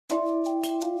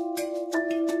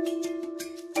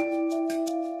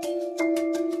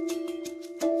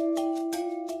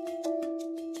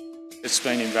It's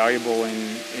been invaluable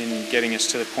in getting us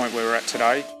to the point where we're at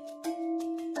today.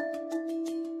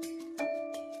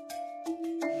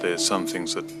 There's some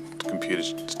things that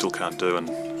computers still can't do, and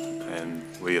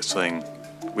we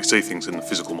see things in the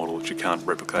physical model which you can't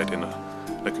replicate in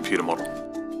a computer model.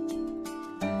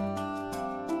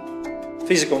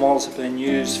 Physical models have been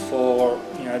used for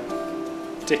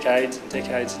decades and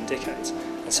decades and decades,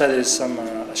 and so there's some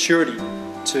surety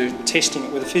to testing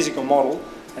it with a physical model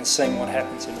and seeing what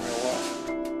happens in real life.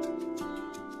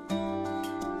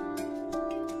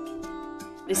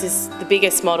 This is the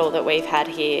biggest model that we've had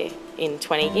here in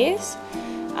 20 years.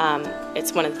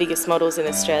 It's one of the biggest models in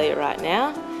Australia right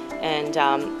now, and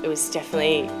it was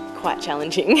definitely quite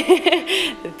challenging.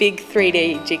 The big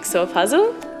 3D jigsaw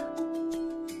puzzle.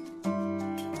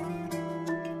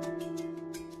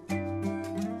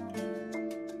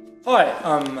 Hi,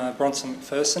 I'm Bronson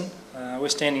McPherson. We're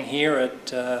standing here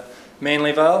at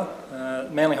Manly Vale,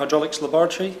 Manly Hydraulics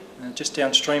Laboratory, just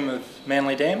downstream of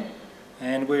Manly Dam,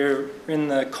 and we're in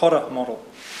the Cotter model.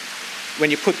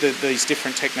 When you put these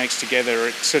different techniques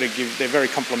together, they're very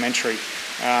complementary.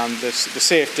 The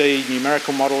CFD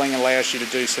numerical modelling allows you to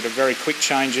do sort of very quick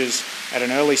changes at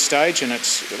an early stage, and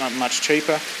it's much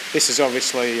cheaper. This is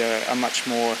obviously a much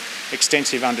more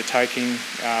extensive undertaking,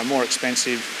 more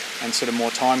expensive, and sort of more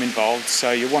time involved,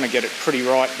 so you want to get it pretty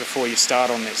right before you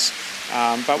start on this.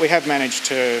 But we have managed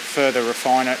to further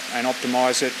refine it and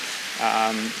optimise it,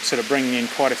 sort of bringing in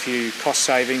quite a few cost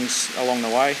savings along the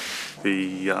way.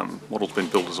 The model's been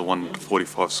built as a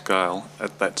 1:45 scale.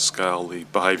 At that scale, the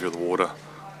behaviour of the water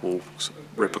will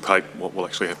replicate what will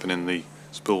actually happen in the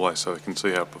spillway, so we can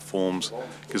see how it performs.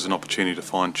 It gives an opportunity to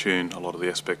fine-tune a lot of the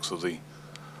aspects of the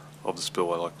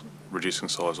spillway, like reducing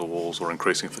the size of walls or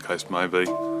increasing if the case may be.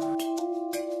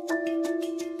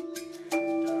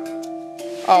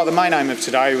 The main aim of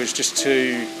today was just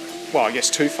to,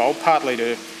 twofold. Partly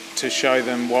to show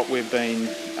them what we've been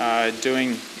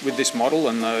doing with this model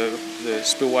and the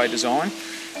spillway design.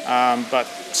 But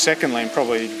secondly, and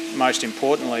probably most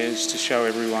importantly, is to show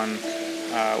everyone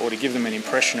or to give them an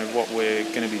impression of what we're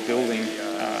going to be building.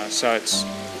 So it's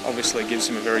obviously gives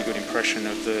them a very good impression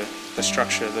of the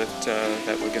structure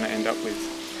that we're going to end up with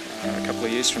a couple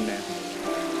of years from now.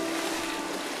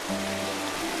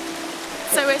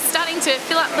 So we're starting to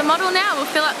fill up the model now. We'll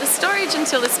fill up the storage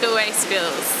until the spillway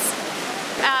spills.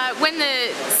 When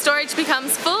the storage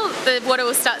becomes full, the water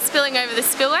will start spilling over the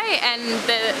spillway, and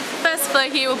the first flow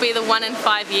here will be the 1 in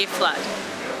 5 year flood.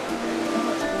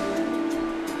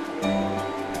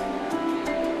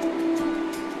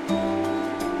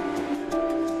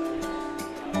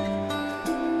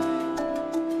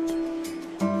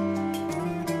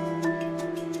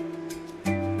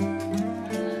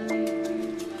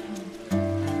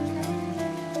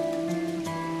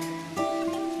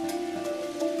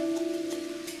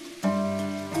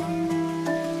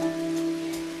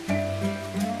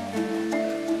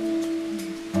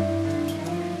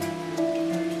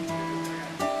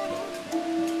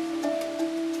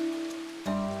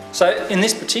 So in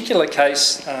this particular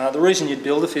case, the reason you'd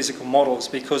build a physical model is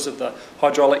because of the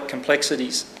hydraulic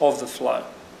complexities of the flow.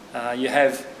 You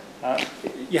have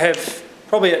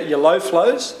probably at your low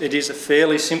flows, it is a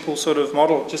fairly simple sort of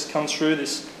model. It just comes through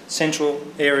this central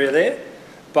area there.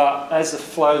 But as the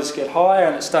flows get higher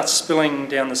and it starts spilling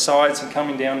down the sides and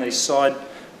coming down these side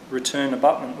return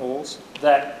abutment walls,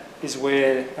 that is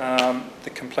where the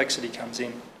complexity comes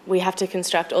in. We have to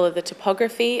construct all of the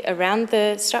topography around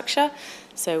the structure.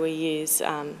 So we use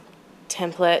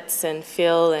templates and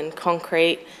fill and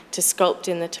concrete to sculpt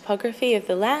in the topography of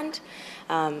the land,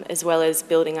 as well as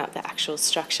building up the actual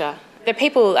structure. The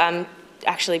people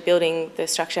actually building the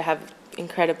structure have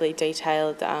incredibly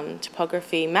detailed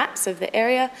topography maps of the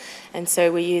area, and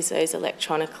so we use those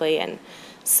electronically and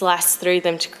slice through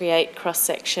them to create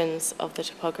cross-sections of the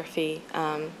topography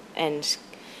and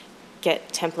get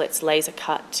templates laser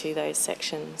cut to those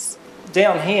sections.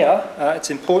 Down here, it's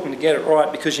important to get it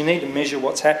right because you need to measure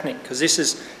what's happening, because this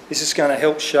is going to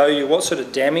help show you what sort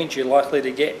of damage you're likely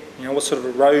to get, what sort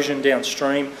of erosion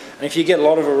downstream. And if you get a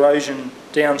lot of erosion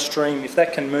downstream, if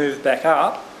that can move back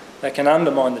up, that can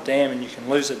undermine the dam and you can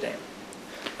lose the dam.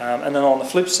 And then on the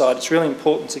flip side, it's really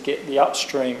important to get the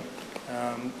upstream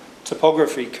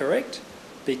topography correct,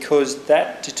 because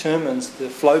that determines the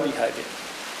flow behaviour.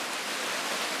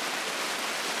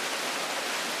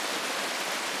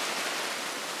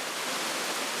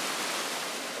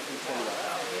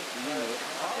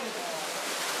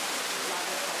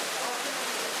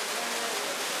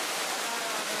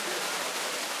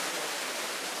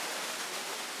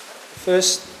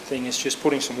 First thing is just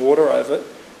putting some water over it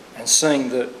and seeing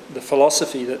that the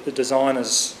philosophy that the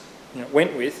designers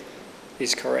went with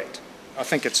is correct. I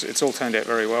think it's all turned out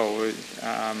very well.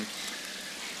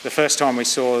 The first time we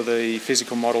saw the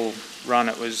physical model run,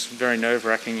 it was very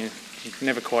nerve-wracking. You're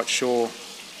never quite sure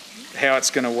how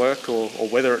it's going to work or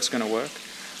whether it's going to work.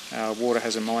 Water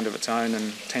has a mind of its own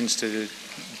and tends to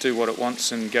do what it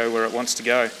wants and go where it wants to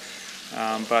go.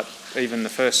 But even the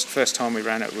first time we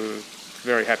ran it, we were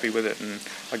very happy with it, and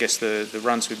I guess the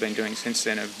runs we've been doing since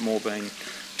then have more been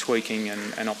tweaking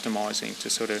and optimising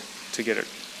to get it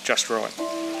just right.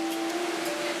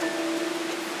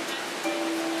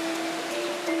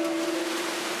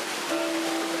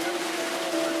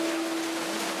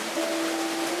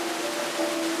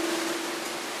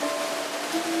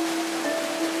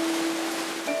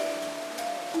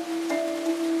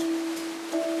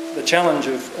 The challenge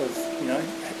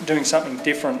of doing something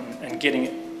different and getting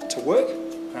it to work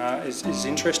is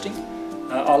interesting.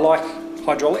 I like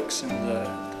hydraulics and the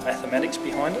mathematics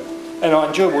behind it, and I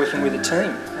enjoy working with a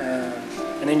team.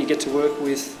 And then you get to work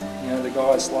with the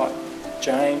guys like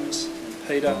James and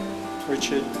Peter,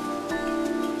 Richard.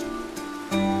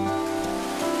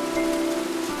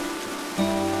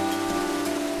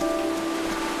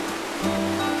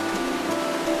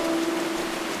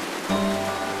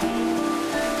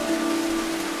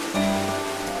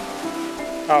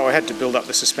 Oh, I had to build up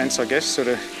the suspense, I guess, sort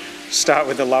of start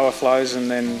with the lower flows and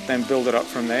then build it up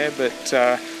from there. But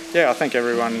yeah, I think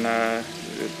everyone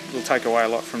will take away a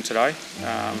lot from today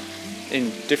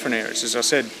in different areas. As I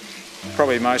said,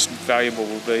 probably most valuable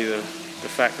will be the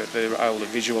fact that they're able to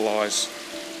visualise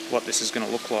what this is going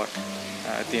to look like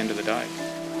at the end of the day.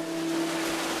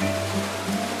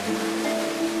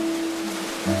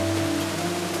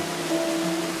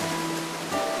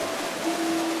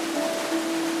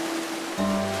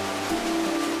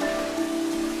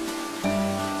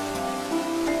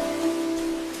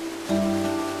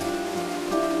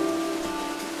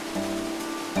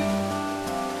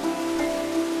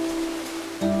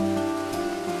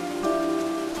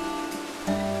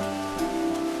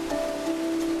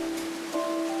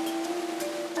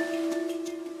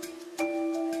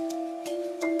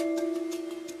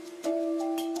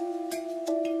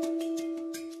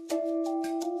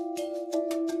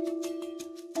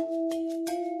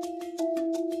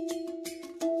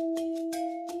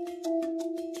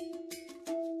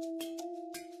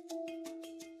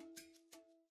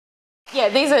 Yeah,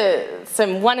 these are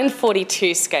some 1 in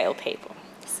 42 scale people.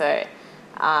 So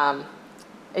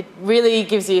it really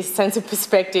gives you a sense of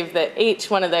perspective that each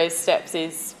one of those steps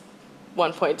is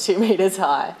 1.2 metres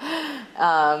high.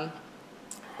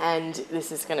 And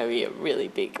this is going to be a really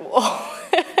big wall.